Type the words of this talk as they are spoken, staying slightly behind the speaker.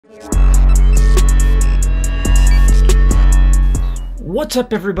What's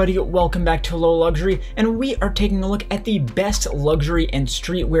up everybody, welcome back to Low Luxury, and we are taking a look at the best luxury and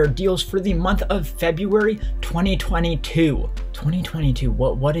streetwear deals for the month of February 2022. 2022,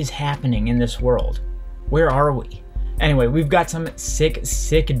 what is happening in this world? Where are we? Anyway, we've got some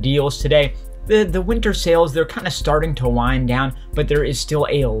sick deals today. The winter sales, they're kind of starting to wind down, but there is still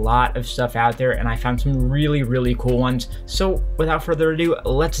a lot of stuff out there, and I found some really cool ones. So without further ado,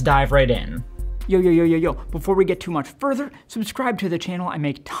 let's dive right in. Yo, before we get too much further, subscribe to the channel. I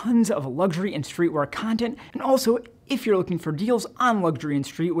make tons of luxury and streetwear content, and also if you're looking for deals on luxury and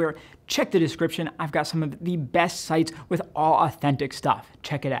streetwear, check the description. I've got some of the best sites with all authentic stuff.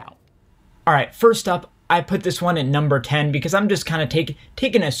 Check it out. All right, first up, I put this one at number 10 because I'm just kind of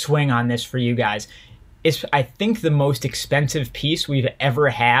taking a swing on this for you guys. It's, I think, the most expensive piece we've ever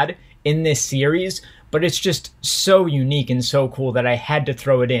had in this series, but it's just so unique and so cool that I had to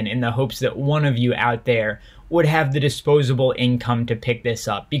throw it in the hopes that one of you out there would have the disposable income to pick this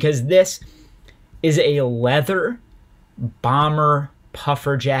up, because this is a leather bomber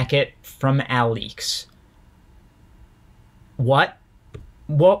puffer jacket from Alix. What?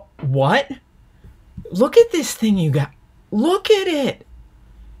 Look at this thing you got. Look at it.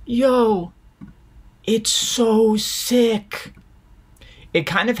 Yo, it's so sick. It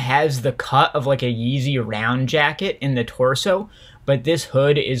kind of has the cut of like a Yeezy round jacket in the torso, but this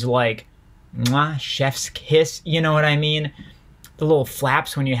hood is like, mwah, chef's kiss, you know what I mean? The little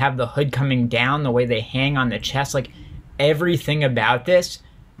flaps when you have the hood coming down, the way they hang on the chest, like everything about this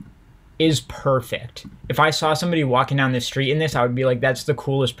is perfect. If I saw somebody walking down the street in this, I would be like, that's the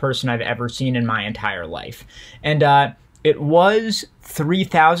coolest person I've ever seen in my entire life. And it was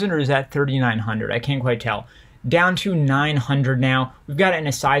 $3,000, or is that $3,900? I can't quite tell. Down to $900 now. We've got it in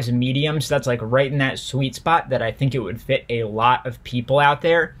a size medium, so that's like right in that sweet spot that I think it would fit a lot of people out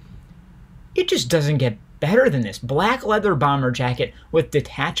there. It just doesn't get better than this. Black leather bomber jacket with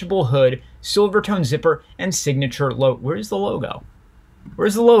detachable hood, silver tone zipper, and signature logo. Where's the logo?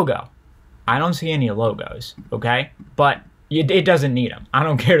 Where's the logo? I don't see any logos, okay? But it doesn't need them. I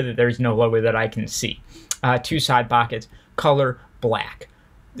don't care that there's no logo that I can see. Two side pockets, color black.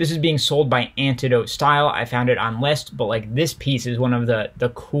 This is being sold by Antidote Style. I found it on list, but like this piece is one of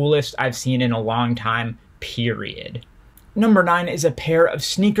the coolest I've seen in a long time, period. Number 9 is a pair of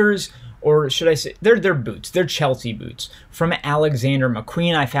sneakers, or should I say, they're boots. They're Chelsea boots from Alexander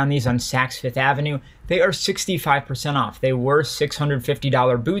McQueen. I found these on Saks Fifth Avenue. They are 65% off. They were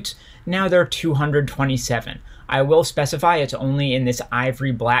 $650 boots. Now they're $227. I will specify it's only in this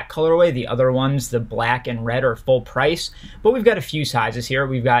ivory black colorway. The other ones, the black and red, are full price. But we've got a few sizes here.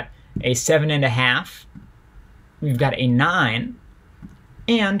 We've got a 7.5. We've got a 9.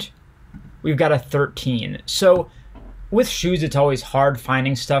 And we've got a 13. So with shoes, it's always hard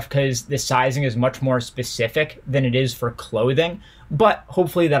finding stuff because the sizing is much more specific than it is for clothing. But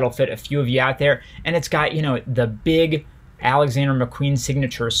hopefully that'll fit a few of you out there. And it's got, you know, the big Alexander McQueen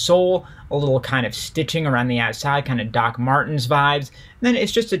signature sole, a little kind of stitching around the outside, kind of Doc Martens vibes. And then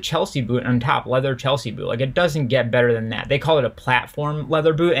it's just a Chelsea boot on top, leather Chelsea boot. Like, it doesn't get better than that. They call it a platform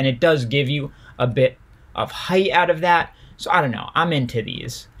leather boot, and it does give you a bit of height out of that. So I don't know, I'm into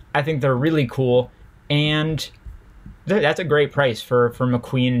these. I think they're really cool, and that's a great price for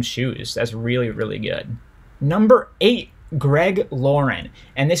McQueen shoes. That's really good. Number 8. Greg Lauren,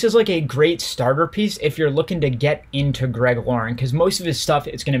 and this is like a great starter piece if you're looking to get into Greg Lauren, because most of his stuff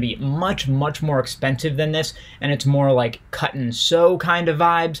is going to be much more expensive than this, and it's more like cut and sew kind of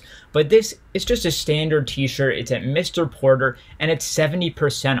vibes. But this is just a standard t-shirt. It's at Mr. Porter, and it's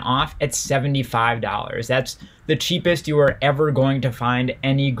 70% off at $75. That's the cheapest you are ever going to find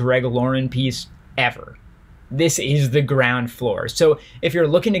any Greg Lauren piece ever. This is the ground floor. So if you're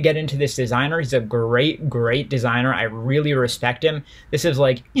looking to get into this designer, he's a great designer. I really respect him. This is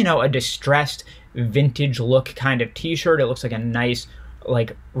like, you know, a distressed vintage look kind of t-shirt. It looks like a nice,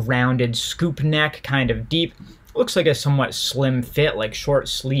 like, rounded scoop neck, kind of deep. Looks like a somewhat slim fit, like short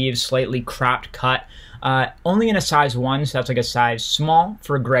sleeves, slightly cropped cut. Only in a size 1, so that's like a size small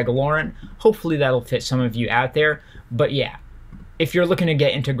for Greg Lauren. Hopefully that'll fit some of you out there. But yeah, if you're looking to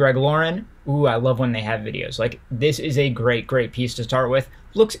get into Greg Lauren, ooh, I love when they have videos. Like, this is a great piece to start with.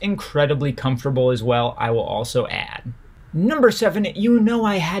 Looks incredibly comfortable as well, I will also add. Number 7, you know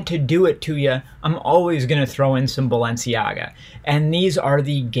I had to do it to you. I'm always going to throw in some Balenciaga. And these are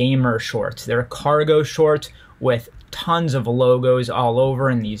the gamer shorts. They're cargo shorts with tons of logos all over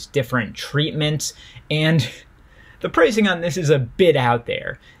and these different treatments. And the pricing on this is a bit out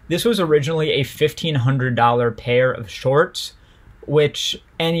there. This was originally a $1,500 pair of shorts, which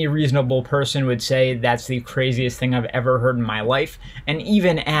any reasonable person would say that's the craziest thing I've ever heard in my life. And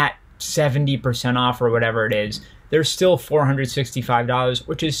even at 70% off or whatever it is, there's still $465,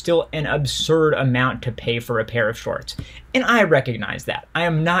 which is still an absurd amount to pay for a pair of shorts. And I recognize that. I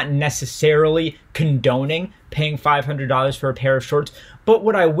am not necessarily condoning paying $500 for a pair of shorts, but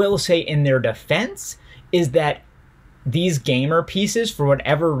what I will say in their defense is that these gamer pieces, for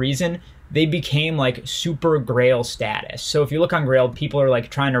whatever reason, they became like super grail status. So if you look on Grail, people are like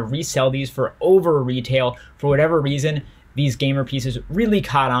trying to resell these for over retail. For whatever reason, these gamer pieces really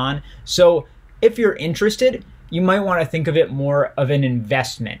caught on. So if you're interested, you might want to think of it more of an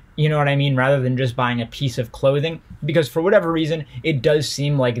investment, you know what I mean, rather than just buying a piece of clothing, because for whatever reason, it does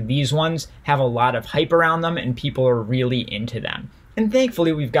seem like these ones have a lot of hype around them and people are really into them. And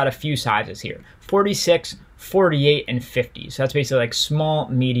thankfully, we've got a few sizes here, 46, 48, and 50. So that's basically like small,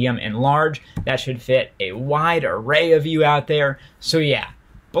 medium, and large. That should fit a wide array of you out there. So yeah,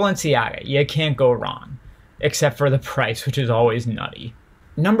 Balenciaga, you can't go wrong, except for the price, which is always nutty.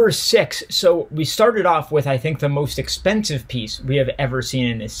 Number 6, so we started off with, I think, the most expensive piece we have ever seen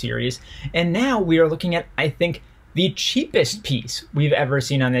in this series, and now we are looking at, I think, the cheapest piece we've ever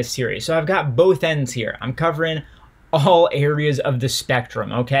seen on this series. So I've got both ends here. I'm covering all areas of the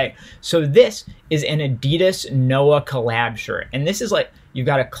spectrum, okay? So this is an Adidas Noah collab shirt, and this is like, you've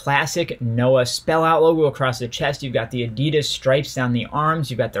got a classic Noah spell out logo across the chest, you've got the Adidas stripes down the arms,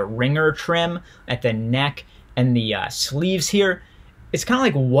 you've got the ringer trim at the neck and the sleeves here. It's kind of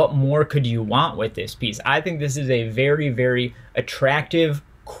like, what more could you want with this piece? I think this is a very, very attractive,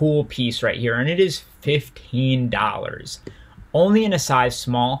 cool piece right here, and it is $15. Only in a size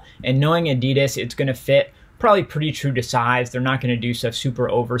small, and knowing Adidas, it's going to fit probably pretty true to size. They're not going to do stuff super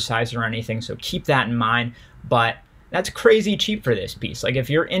oversized or anything, so keep that in mind, but that's crazy cheap for this piece. Like, if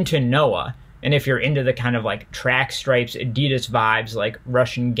you're into Noah, and if you're into the kind of like track stripes, Adidas vibes, like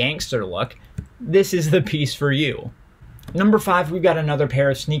Russian gangster look, this is the piece for you. Number 5, we've got another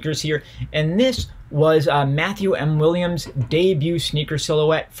pair of sneakers here, and this was Matthew M. Williams' debut sneaker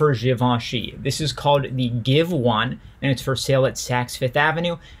silhouette for Givenchy. This is called the Give One, and it's for sale at Saks Fifth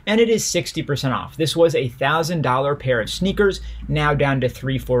Avenue, and it is 60% off. This was a $1,000 pair of sneakers, now down to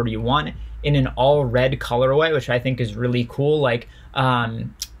 $341 in an all red colorway, which I think is really cool. Like,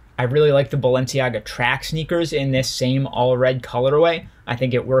 I really like the Balenciaga track sneakers in this same all red colorway. I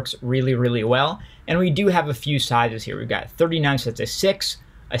think it works really, really well. And we do have a few sizes here. We've got 39, so that's a 6,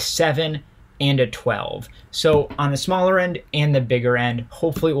 a 7, and a 12. So on the smaller end and the bigger end,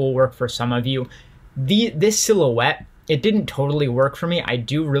 hopefully it will work for some of you. This silhouette, it didn't totally work for me. I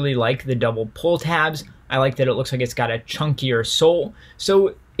do really like the double pull tabs. I like that it looks like it's got a chunkier sole.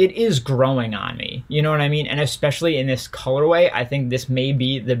 So it is growing on me, you know what I mean? And especially in this colorway, I think this may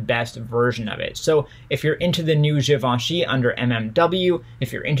be the best version of it. So if you're into the new Givenchy under MMW,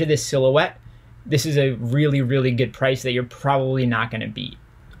 if you're into this silhouette, this is a really, really good price that you're probably not going to beat.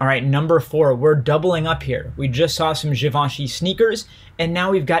 All right, number 4, we're doubling up here. We just saw some Givenchy sneakers, and now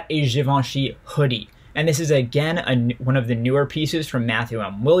we've got a Givenchy hoodie. And this is, again, one of the newer pieces from Matthew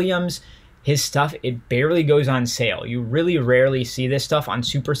M. Williams. His stuff, it barely goes on sale. You really rarely see this stuff on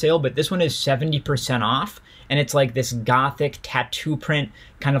super sale, but this one is 70% off, and it's like this gothic tattoo print,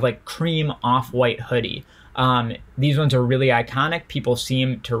 kind of like cream off-white hoodie. These ones are really iconic. People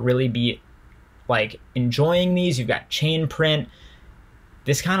seem to really be like enjoying these. You've got chain print.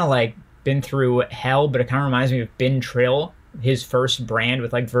 This kind of like been through hell, but it kind of reminds me of Bin Trill, his first brand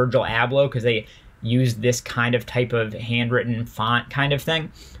with like Virgil Abloh, because they used this kind of type of handwritten font kind of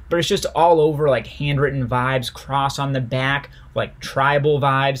thing. But it's just all over like handwritten vibes, cross on the back, like tribal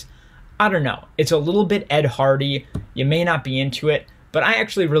vibes. I don't know. It's a little bit Ed Hardy. You may not be into it, but I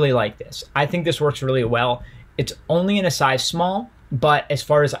actually really like this. I think this works really well. It's only in a size small, but as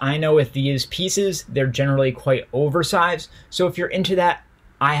far as I know with these pieces, they're generally quite oversized. So if you're into that,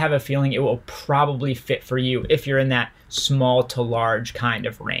 I have a feeling it will probably fit for you if you're in that small to large kind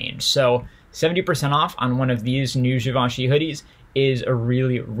of range. So 70% off on one of these new Givenchy hoodies is a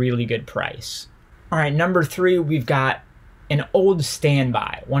really, really good price. All right, number 3, we've got an old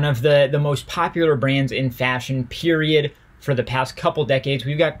standby, one of the most popular brands in fashion, period, for the past couple decades.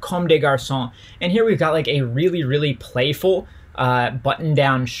 We've got Comme des Garçons, and here we've got like a really, really playful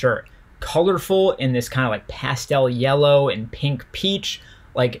button-down shirt, colorful in this kind of like pastel yellow and pink peach,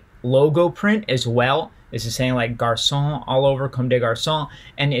 like logo print as well. This is saying like Garçon all over, Comme des Garçons,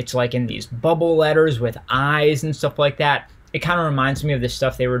 and it's like in these bubble letters with eyes and stuff like that. It kind of reminds me of the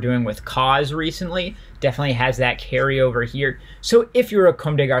stuff they were doing with Cause recently. Definitely has that carryover here. So if you're a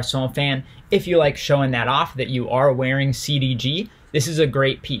Comme des Garçons fan, if you like showing that off that you are wearing CDG, this is a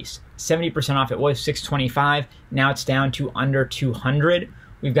great piece. 70% off. It was $625. Now it's down to under $200.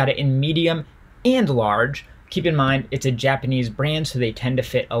 We've got it in medium and large. Keep in mind, it's a Japanese brand, so they tend to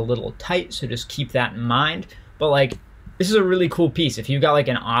fit a little tight, so just keep that in mind. But like, this is a really cool piece. If you've got like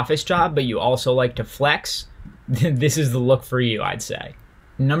an office job, but you also like to flex, this is the look for you, I'd say.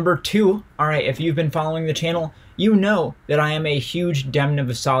 Number 2, all right, if you've been following the channel, you know that I am a huge Demna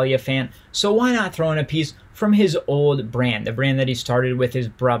Gvasalia fan, so why not throw in a piece from his old brand, the brand that he started with his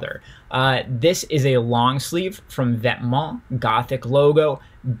brother. This is a long sleeve from Vêtements, Gothic logo,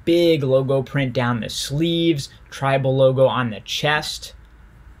 big logo print down the sleeves, tribal logo on the chest,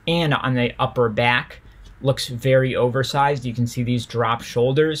 and on the upper back. Looks very oversized. You can see these drop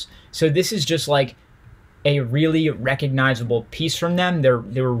shoulders. So this is just like a really recognizable piece from them.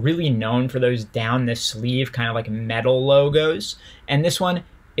 They were really known for those down the sleeve kind of like metal logos. And this one,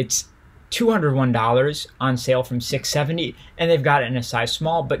 it's $201 on sale from $670, and they've got it in a size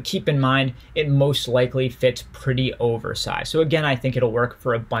small, but keep in mind, it most likely fits pretty oversized. So again, I think it'll work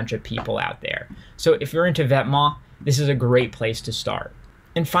for a bunch of people out there. So if you're into Vêtements, this is a great place to start.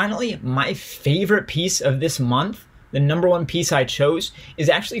 And finally, my favorite piece of this month, the number 1 piece I chose, is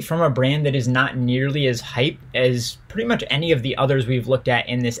actually from a brand that is not nearly as hype as pretty much any of the others we've looked at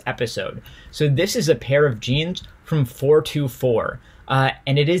in this episode. So this is a pair of jeans from 424.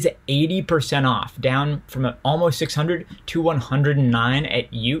 And it is 80% off, down from almost 600 to 109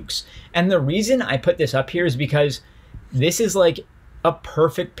 at Ukes. And the reason I put this up here is because this is like a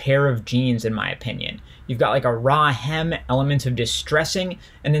perfect pair of jeans in my opinion. You've got like a raw hem, elements of distressing,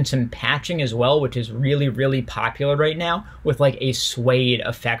 and then some patching as well, which is really, really popular right now, with like a suede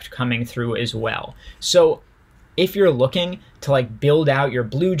effect coming through as well. So if you're looking to like build out your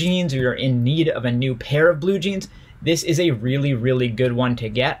blue jeans, or you're in need of a new pair of blue jeans, this is a really, really good one to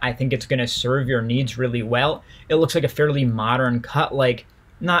get. I think it's going to serve your needs really well. It looks like a fairly modern cut, like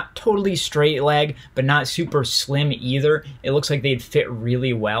not totally straight leg, but not super slim either. It looks like they'd fit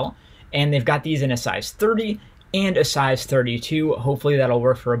really well. And they've got these in a size 30 and a size 32. Hopefully that'll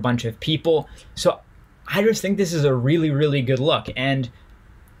work for a bunch of people. So I just think this is a really, really good look. And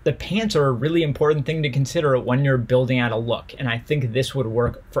the pants are a really important thing to consider when you're building out a look. And I think this would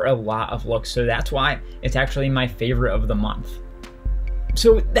work for a lot of looks. So that's why it's actually my favorite of the month.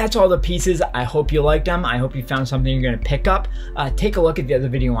 So that's all the pieces. I hope you liked them. I hope you found something you're going to pick up. Take a look at the other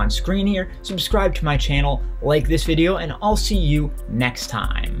video on screen here. Subscribe to my channel, like this video, and I'll see you next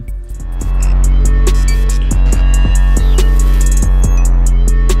time.